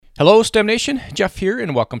Hello, STEM Nation. Jeff here,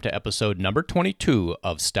 and welcome to episode number 22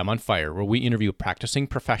 of STEM on Fire, where we interview practicing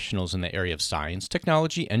professionals in the area of science,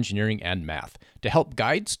 technology, engineering, and math to help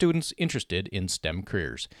guide students interested in STEM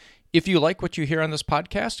careers. If you like what you hear on this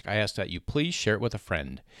podcast, I ask that you please share it with a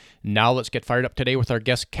friend. Now let's get fired up today with our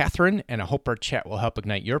guest, Kathryn, and I hope our chat will help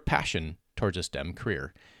ignite your passion towards a STEM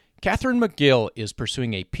career. Kathryn McGill is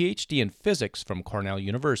pursuing a PhD in physics from Cornell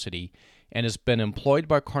University and has been employed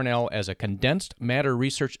by Cornell as a condensed matter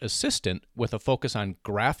research assistant with a focus on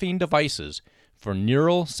graphene devices for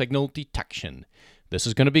neural signal detection. This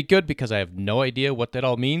is going to be good because I have no idea what that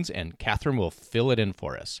all means, and Kathryn will fill it in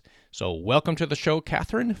for us. So welcome to the show,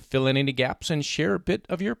 Kathryn. Fill in any gaps and share a bit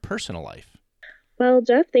of your personal life. Well,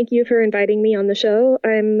 Jeff, thank you for inviting me on the show.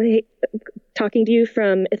 I'm talking to you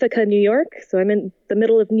from Ithaca, New York. So I'm in the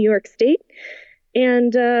middle of New York State.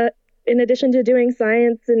 And in addition to doing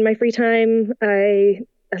science in my free time, I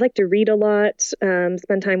like to read a lot,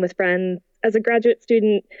 spend time with friends. As a graduate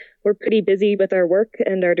student, we're pretty busy with our work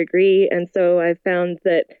and our degree. And so I've found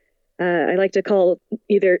that I like to call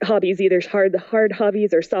either hard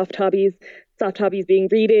hobbies or soft hobbies. Soft hobbies being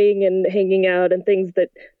reading and hanging out and things that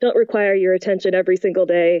don't require your attention every single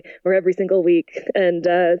day or every single week. And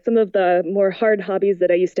some of the more hard hobbies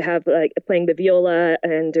that I used to have, like playing the viola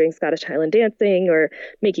and doing Scottish Highland dancing or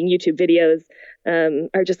making YouTube videos,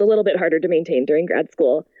 are just a little bit harder to maintain during grad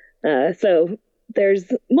school. So there's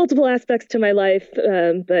multiple aspects to my life,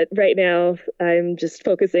 but right now I'm just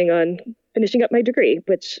focusing on finishing up my degree,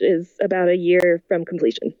 which is about a year from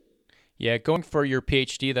completion. Yeah, going for your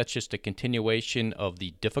PhD, that's just a continuation of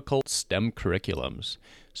the difficult STEM curriculums.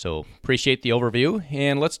 So appreciate the overview,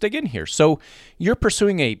 and let's dig in here. So you're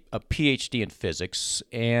pursuing a PhD in physics,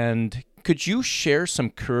 and could you share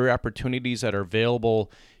some career opportunities that are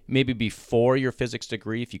available maybe before your physics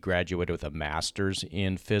degree if you graduated with a master's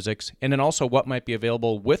in physics, and then also what might be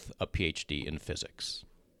available with a PhD in physics?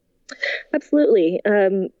 Absolutely.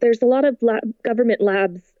 There's a lot of government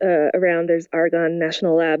labs around. There's Argonne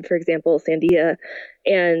National Lab, for example, Sandia,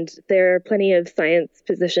 and there are plenty of science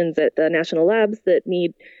positions at the national labs that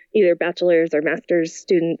need either bachelor's or master's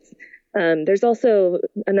students. There's also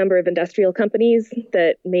a number of industrial companies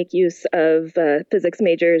that make use of physics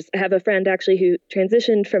majors. I have a friend actually who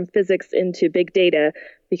transitioned from physics into big data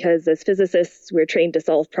because as physicists, we're trained to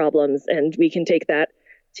solve problems, and we can take that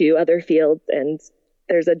to other fields. And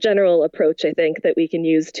there's a general approach, I think, that we can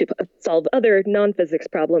use to solve other non-physics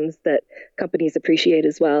problems that companies appreciate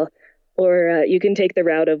as well. Or you can take the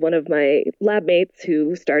route of one of my lab mates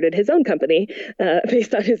who started his own company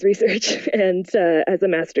based on his research. And as a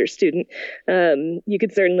master's student, you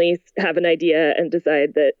could certainly have an idea and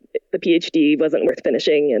decide that the PhD wasn't worth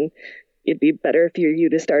finishing and it'd be better for you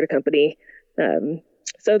to start a company.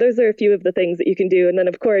 So those are a few of the things that you can do. And then,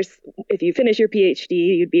 of course, if you finish your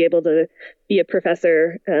PhD, you'd be able to be a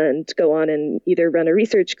professor and go on and either run a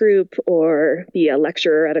research group or be a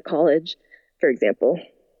lecturer at a college, for example.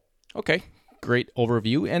 Okay, great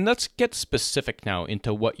overview. And let's get specific now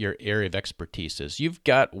into what your area of expertise is. You've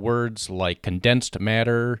got words like condensed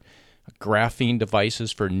matter, graphene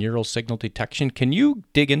devices for neural signal detection. Can you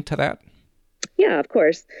dig into that? Yeah, of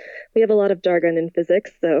course. We have a lot of jargon in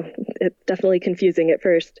physics, so it's definitely confusing at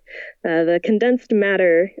first. The condensed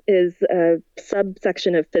matter is a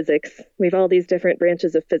subsection of physics. We have all these different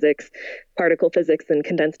branches of physics. Particle physics and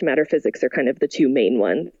condensed matter physics are kind of the two main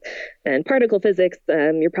ones. And particle physics,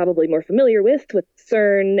 you're probably more familiar with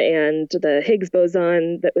CERN and the Higgs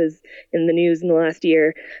boson that was in the news in the last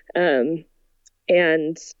year.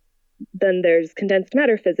 And then there's condensed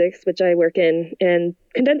matter physics, which I work in. And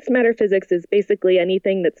condensed matter physics is basically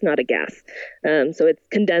anything that's not a gas. So it's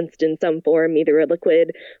condensed in some form, either a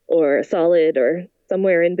liquid or a solid or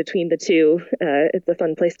somewhere in between the two. It's a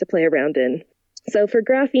fun place to play around in. So for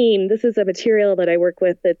graphene, this is a material that I work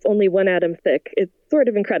with that's only 1 atom thick. It's sort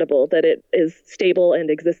of incredible that it is stable and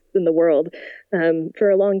exists in the world. For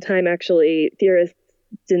a long time, actually, theorists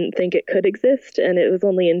didn't think it could exist. And it was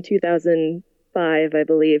only in 2005, I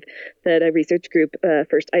believe, that a research group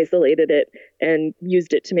first isolated it and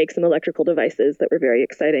used it to make some electrical devices that were very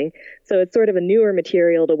exciting. So it's sort of a newer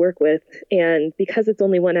material to work with. And because it's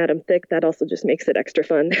only 1 atom thick, that also just makes it extra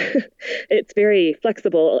fun. It's very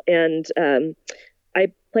flexible, and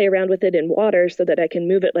I play around with it in water so that I can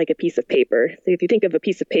move it like a piece of paper. So if you think of a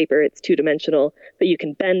piece of paper, it's 2-dimensional, but you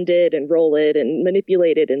can bend it and roll it and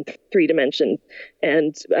manipulate it in 3 dimensions.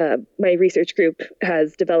 And my research group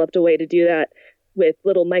has developed a way to do that with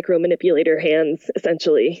little micro manipulator hands,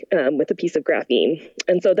 essentially, with a piece of graphene.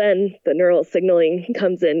 And so then the neural signaling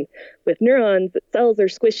comes in with neurons. Cells are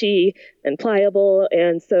squishy and pliable.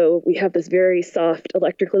 And so we have this very soft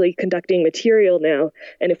electrically conducting material now.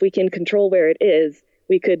 And if we can control where it is,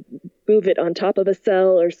 we could move it on top of a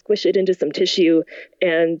cell or squish it into some tissue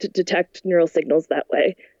and detect neural signals that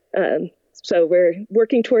way. So we're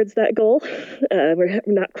working towards that goal. We're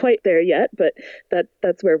not quite there yet, but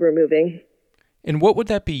that's where we're moving. And what would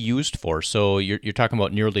that be used for? So you're talking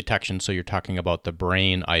about neural detection, so you're talking about the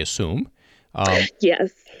brain, I assume.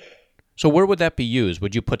 Yes. So where would that be used?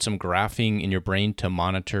 Would you put some graphene in your brain to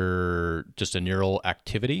monitor just a neural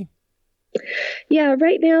activity? Yeah,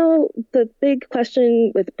 right now, the big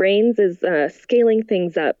question with brains is scaling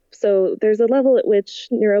things up. So there's a level at which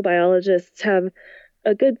neurobiologists have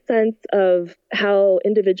a good sense of how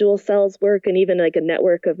individual cells work, and even like a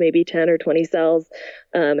network of maybe 10 or 20 cells,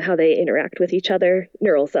 how they interact with each other,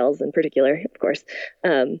 neural cells in particular, of course.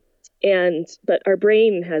 But our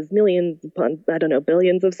brain has millions upon,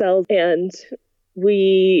 billions of cells, and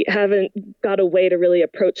we haven't got a way to really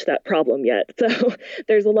approach that problem yet. So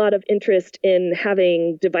there's a lot of interest in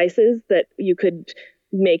having devices that you could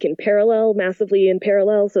make in parallel, massively in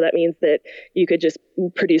parallel. So that means that you could just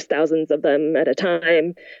produce thousands of them at a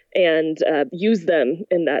time and use them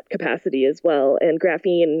in that capacity as well. And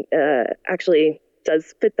graphene actually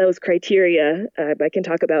does fit those criteria. I can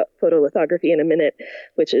talk about photolithography in a minute,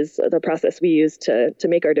 which is the process we use to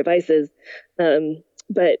make our devices.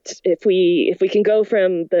 But if we can go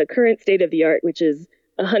from the current state of the art, which is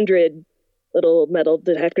 100 little metal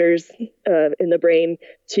detectors in the brain,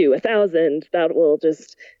 to 1,000, that will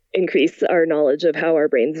just increase our knowledge of how our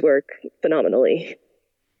brains work phenomenally.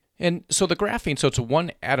 And so the graphene, so it's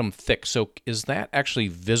 1 atom thick. So is that actually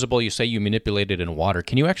visible? You say you manipulate it in water.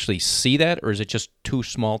 Can you actually see that, or is it just too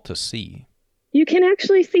small to see? You can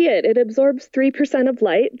actually see it. It absorbs 3% of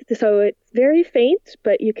light, so it's very faint,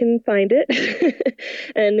 but you can find it.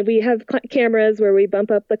 And we have cameras where we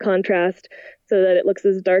bump up the contrast so that it looks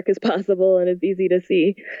as dark as possible and is easy to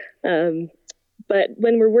see. But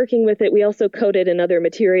when we're working with it, we also coat it in other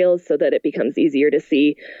materials so that it becomes easier to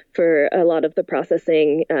see for a lot of the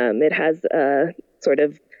processing. It has a sort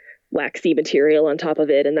of waxy material on top of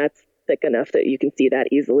it, and that's thick enough that you can see that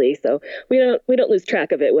easily. So we don't lose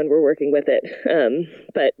track of it when we're working with it.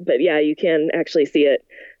 But yeah, you can actually see it.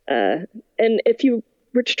 And if you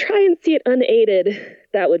were to try and see it unaided,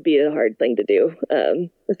 that would be a hard thing to do.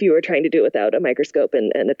 If you were trying to do it without a microscope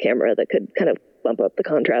and a camera that could kind of bump up the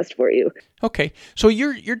contrast for you. Okay, so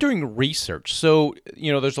you're doing research. So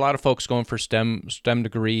there's a lot of folks going for STEM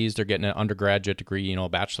degrees. They're getting an undergraduate degree, a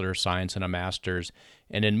Bachelor of Science and a Master's,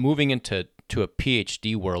 and then moving into a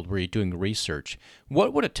PhD world where you're doing research.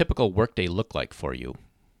 What would a typical workday look like for you?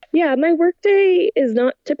 Yeah, my workday is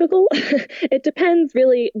not typical. It depends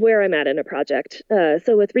really where I'm at in a project.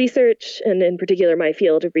 So with research, and in particular my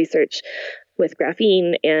field of research with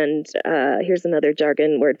graphene, and here's another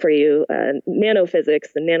jargon word for you, nanophysics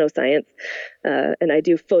and nanoscience. And I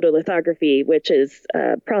do photolithography, which is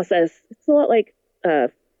a process. It's a lot like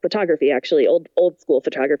photography, actually, old school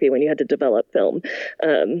photography when you had to develop film.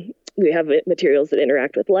 We have materials that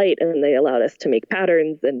interact with light, and they allow us to make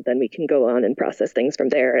patterns, and then we can go on and process things from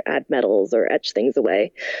there, add metals or etch things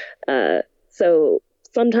away. So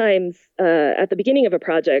sometimes at the beginning of a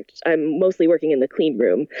project, I'm mostly working in the clean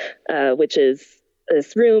room, which is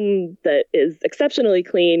this room that is exceptionally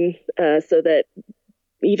clean so that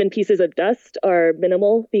even pieces of dust are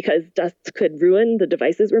minimal, because dust could ruin the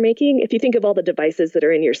devices we're making. If you think of all the devices that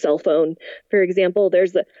are in your cell phone, for example,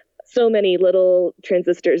 there's so many little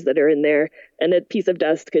transistors that are in there, and a piece of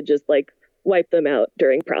dust could just wipe them out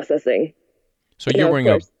during processing. So you're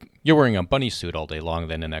wearing a bunny suit all day long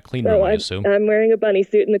then in that clean room, I assume? I'm wearing a bunny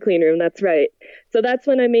suit in the clean room, that's right. So that's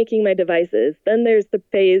when I'm making my devices. Then there's the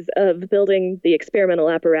phase of building the experimental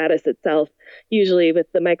apparatus itself, usually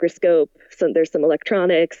with the microscope. So there's some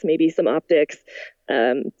electronics, maybe some optics.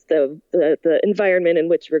 So the environment in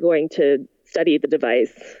which we're going to study the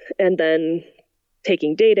device. And then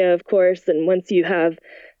taking data, of course. And once you have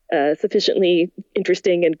sufficiently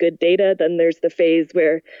interesting and good data, then there's the phase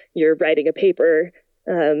where you're writing a paper.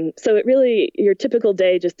 So it really, your typical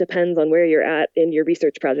day just depends on where you're at in your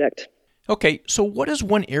research project. Okay, so what is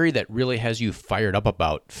one area that really has you fired up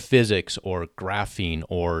about physics or graphene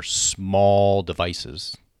or small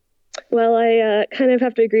devices? Well, I kind of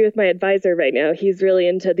have to agree with my advisor right now. He's really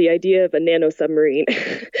into the idea of a nano submarine.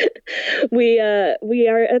 We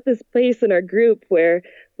are at this place in our group where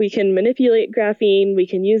we can manipulate graphene, we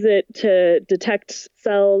can use it to detect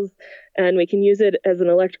cells, and we can use it as an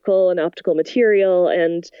electrical and optical material.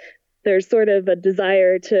 And there's sort of a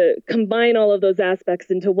desire to combine all of those aspects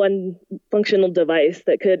into one functional device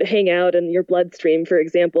that could hang out in your bloodstream, for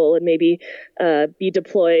example, and maybe be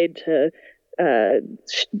deployed to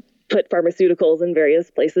put pharmaceuticals in various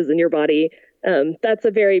places in your body. That's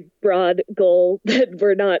a very broad goal that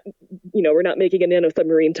we're not making a nano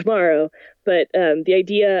submarine tomorrow. But the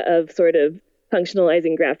idea of sort of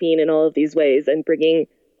functionalizing graphene in all of these ways and bringing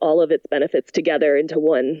all of its benefits together into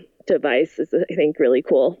one device is, I think, really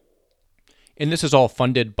cool. And this is all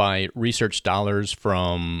funded by research dollars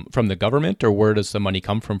from the government, or where does the money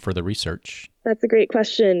come from for the research? That's a great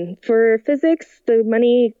question. For physics, the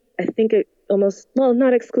money, I think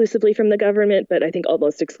not exclusively from the government, but I think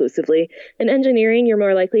almost exclusively. In engineering, you're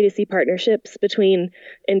more likely to see partnerships between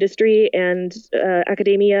industry and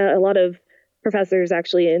academia. A lot of professors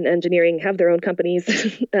actually in engineering have their own companies.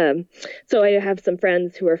 So I have some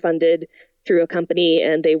friends who are funded through a company,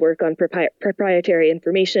 and they work on proprietary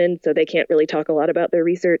information, so they can't really talk a lot about their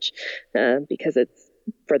research because it's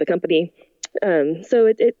for the company. So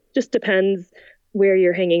it just depends where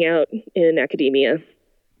you're hanging out in academia.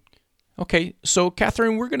 Okay, so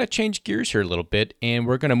Kathryn, we're going to change gears here a little bit, and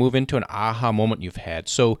we're going to move into an aha moment you've had.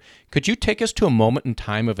 So could you take us to a moment in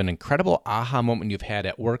time of an incredible aha moment you've had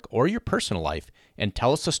at work or your personal life, and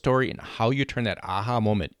tell us the story and how you turn that aha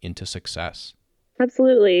moment into success?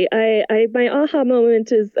 Absolutely. My aha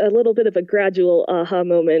moment is a little bit of a gradual aha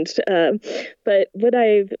moment. But what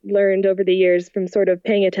I've learned over the years from sort of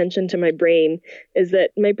paying attention to my brain is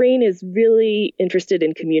that my brain is really interested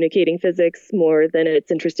in communicating physics more than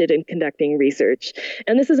it's interested in conducting research.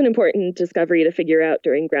 And this is an important discovery to figure out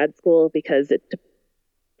during grad school because it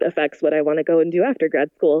affects what I want to go and do after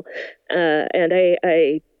grad school. And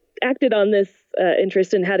I acted on this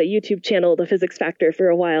interest and had a YouTube channel, The Physics Factor, for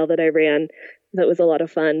a while that I ran. That was a lot of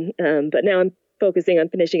fun. But now I'm focusing on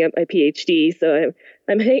finishing up my PhD. So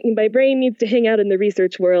my brain needs to hang out in the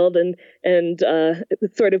research world and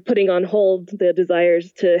it's sort of putting on hold the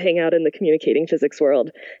desires to hang out in the communicating physics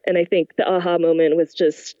world. And I think the aha moment was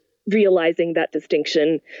just realizing that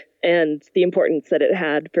distinction and the importance that it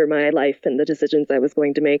had for my life and the decisions I was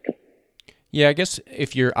going to make. Yeah, I guess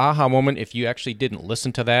if your aha moment, if you actually didn't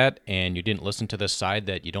listen to that and you didn't listen to this side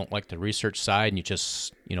that you don't like the research side and you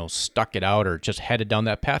just, stuck it out or just headed down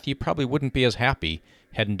that path, you probably wouldn't be as happy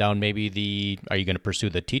heading down maybe are you going to pursue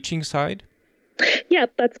the teaching side? Yeah,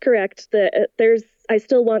 that's correct. I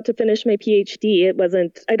still want to finish my PhD.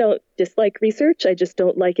 I don't dislike research. I just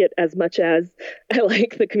don't like it as much as I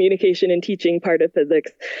like the communication and teaching part of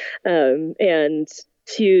physics. And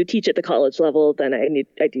to teach at the college level, then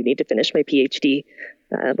I do need to finish my PhD,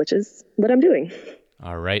 which is what I'm doing.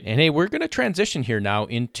 All right. And hey, we're going to transition here now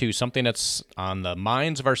into something that's on the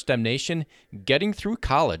minds of our STEM nation, getting through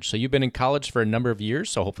college. So you've been in college for a number of years,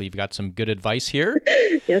 so hopefully you've got some good advice here.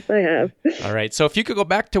 Yes, I have. All right. So if you could go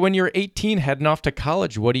back to when you were 18 heading off to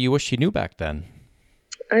college, what do you wish you knew back then?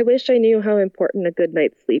 I wish I knew how important a good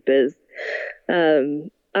night's sleep is.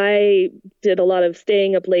 I did a lot of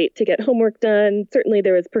staying up late to get homework done. Certainly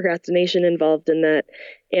there was procrastination involved in that.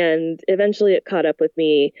 And eventually it caught up with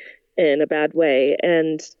me in a bad way.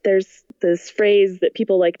 And there's this phrase that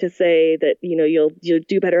people like to say that, you'll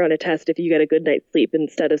do better on a test if you get a good night's sleep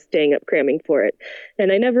instead of staying up cramming for it.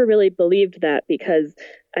 And I never really believed that because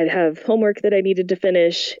I'd have homework that I needed to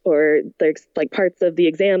finish, or there's like parts of the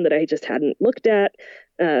exam that I just hadn't looked at,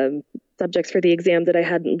 subjects for the exam that I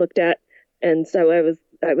hadn't looked at. And so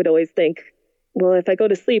I would always think, well, if I go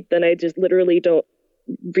to sleep, then I just literally don't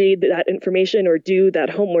read that information or do that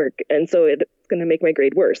homework. And so it's going to make my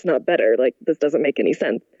grade worse, not better. Like, this doesn't make any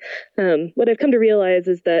sense. What I've come to realize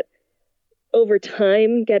is that over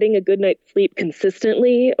time, getting a good night's sleep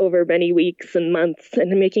consistently over many weeks and months and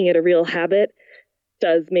making it a real habit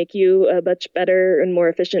does make you a much better and more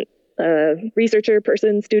efficient researcher,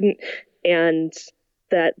 person, student. And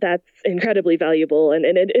that's incredibly valuable. And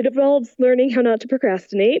it involves learning how not to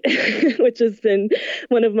procrastinate, which has been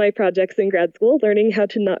one of my projects in grad school, learning how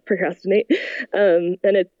to not procrastinate.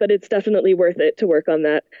 But it's definitely worth it to work on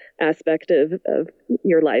that aspect of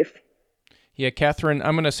your life. Yeah, Kathryn,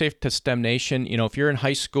 I'm going to say to STEM Nation, if you're in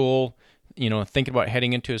high school, thinking about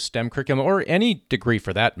heading into a STEM curriculum or any degree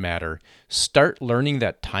for that matter, start learning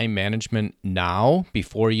that time management now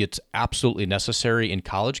before it's absolutely necessary in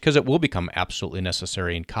college, because it will become absolutely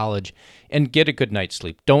necessary in college, and get a good night's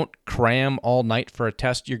sleep. Don't cram all night for a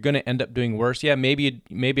test. You're going to end up doing worse. Yeah, maybe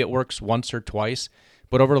it works once or twice,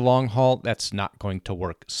 but over the long haul, that's not going to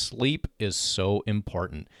work. Sleep is so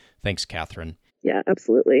important. Thanks, Kathryn. Yeah,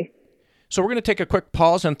 absolutely. So we're going to take a quick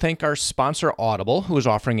pause and thank our sponsor, Audible, who is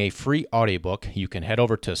offering a free audiobook. You can head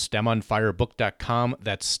over to STEMOnFireBook.com.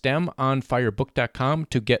 That's STEMOnFireBook.com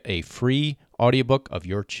to get a free audiobook of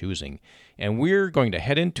your choosing. And we're going to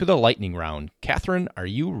head into the lightning round. Kathryn, are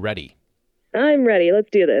you ready? I'm ready. Let's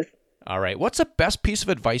do this. All right. What's the best piece of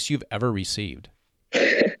advice you've ever received?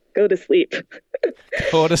 Go to sleep.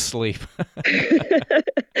 Go to sleep.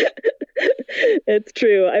 It's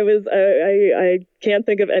true. I can't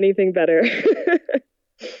think of anything better.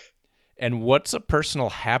 And what's a personal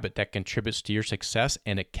habit that contributes to your success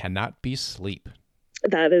and it cannot be sleep?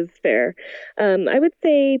 That is fair. I would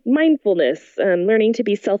say mindfulness, learning to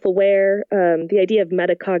be self-aware, the idea of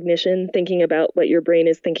metacognition, thinking about what your brain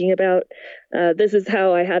is thinking about. This is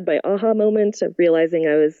how I had my aha moment of realizing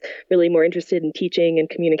I was really more interested in teaching and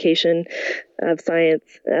communication of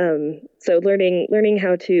science. So learning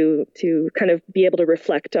how to kind of be able to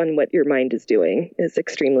reflect on what your mind is doing is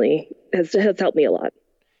has helped me a lot.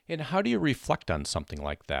 And how do you reflect on something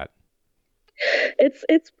like that?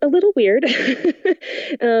 It's a little weird.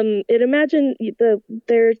 There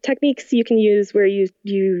are techniques you can use where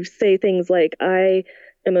you say things like, I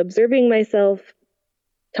am observing myself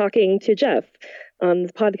talking to Jeff on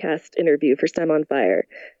this podcast interview for STEM on Fire.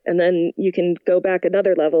 And then you can go back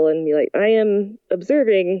another level and be like, I am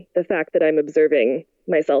observing the fact that I'm observing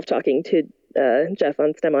myself talking to Jeff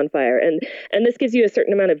on STEM on Fire. And this gives you a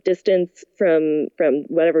certain amount of distance from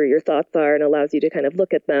whatever your thoughts are and allows you to kind of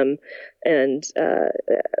look at them and a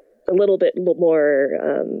little bit more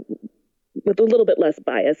with a little bit less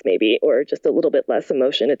bias maybe, or just a little bit less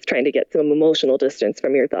emotion. It's trying to get some emotional distance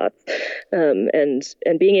from your thoughts. And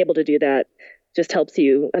being able to do that just helps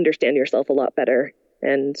you understand yourself a lot better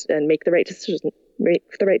and make the right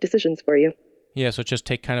decisions for you. Yeah, so just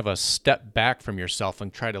take kind of a step back from yourself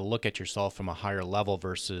and try to look at yourself from a higher level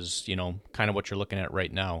versus, kind of what you're looking at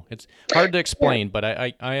right now. It's hard to explain, but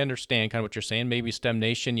I understand kind of what you're saying. Maybe STEM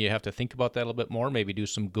Nation, you have to think about that a little bit more, maybe do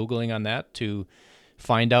some Googling on that to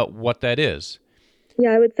find out what that is.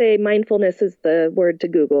 Yeah, I would say mindfulness is the word to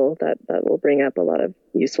Google. That will bring up a lot of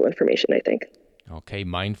useful information, I think. Okay,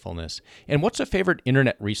 mindfulness. And what's a favorite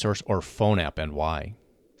internet resource or phone app and why?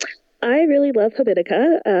 I really love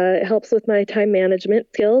Habitica. It helps with my time management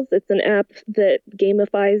skills. It's an app that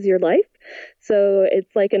gamifies your life. So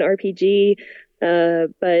it's like an RPG,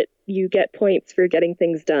 but you get points for getting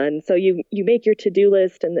things done. So you make your to-do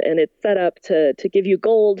list and it's set up to give you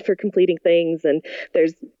gold for completing things. And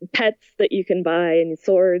there's pets that you can buy and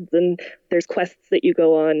swords and there's quests that you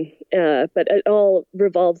go on. But it all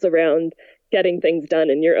revolves around getting things done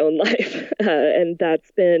in your own life. And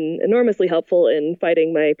that's been enormously helpful in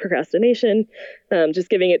fighting my procrastination, just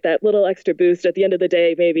giving it that little extra boost at the end of the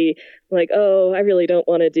day, maybe like, oh, I really don't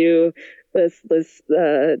want to do this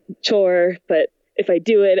chore, but if I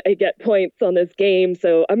do it, I get points on this game,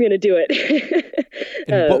 so I'm going to do it.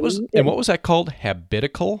 And what was that called?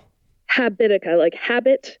 Habitical? Habitica, like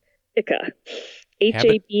Habitica.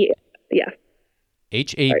 H-A-B, yeah.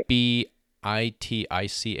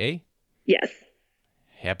 Habitica? Yes.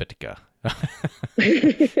 Habitica.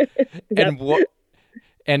 Yep.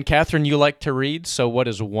 And Kathryn, you like to read, so what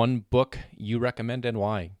is one book you recommend and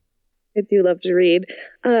why? I do love to read.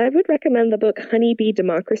 I would recommend the book Honeybee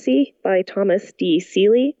Democracy by Thomas D.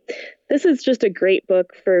 Seeley. This is just a great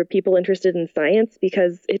book for people interested in science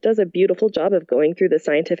because it does a beautiful job of going through the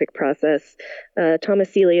scientific process.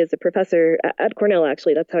 Thomas Seeley is a professor at Cornell,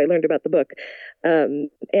 actually. That's how I learned about the book.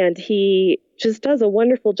 And he just does a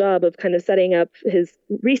wonderful job of kind of setting up his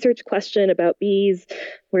research question about bees,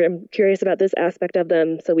 where I'm curious about this aspect of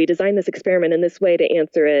them. So we designed this experiment in this way to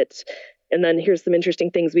answer it. And then here's some interesting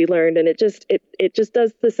things we learned. And it just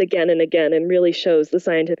does this again and again and really shows the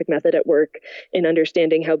scientific method at work in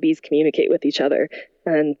understanding how bees communicate with each other.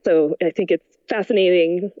 And so I think it's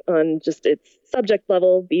fascinating on just its subject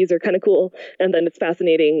level. Bees are kind of cool. And then it's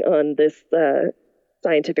fascinating on this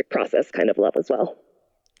scientific process kind of level as well.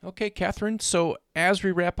 Okay, Kathryn. So as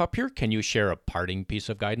we wrap up here, can you share a parting piece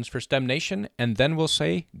of guidance for STEM Nation? And then we'll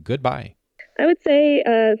say goodbye. I would say,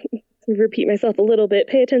 repeat myself a little bit,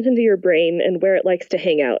 pay attention to your brain and where it likes to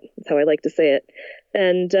hang out. That's how I like to say it.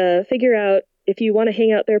 And figure out if you want to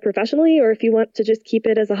hang out there professionally or if you want to just keep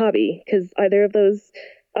it as a hobby, because either of those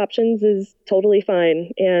options is totally fine.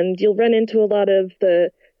 And you'll run into a lot of the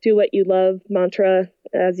do what you love mantra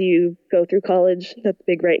as you go through college. That's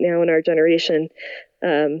big right now in our generation.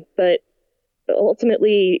 But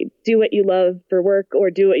ultimately, do what you love for work or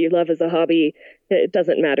do what you love as a hobby. It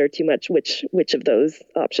doesn't matter too much which of those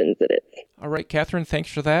options it is. All right, Kathryn,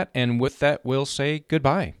 thanks for that. And with that, we'll say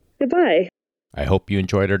goodbye. Goodbye. I hope you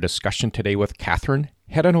enjoyed our discussion today with Kathryn.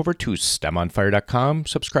 Head on over to STEMonfire.com,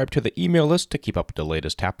 subscribe to the email list to keep up with the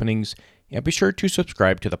latest happenings, and be sure to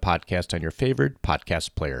subscribe to the podcast on your favorite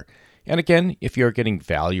podcast player. And again, if you are getting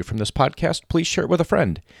value from this podcast, please share it with a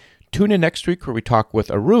friend. Tune in next week where we talk with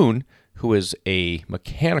Arun, who is a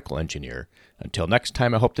mechanical engineer. Until next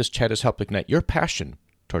time, I hope this chat has helped ignite your passion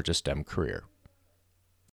towards a STEM career.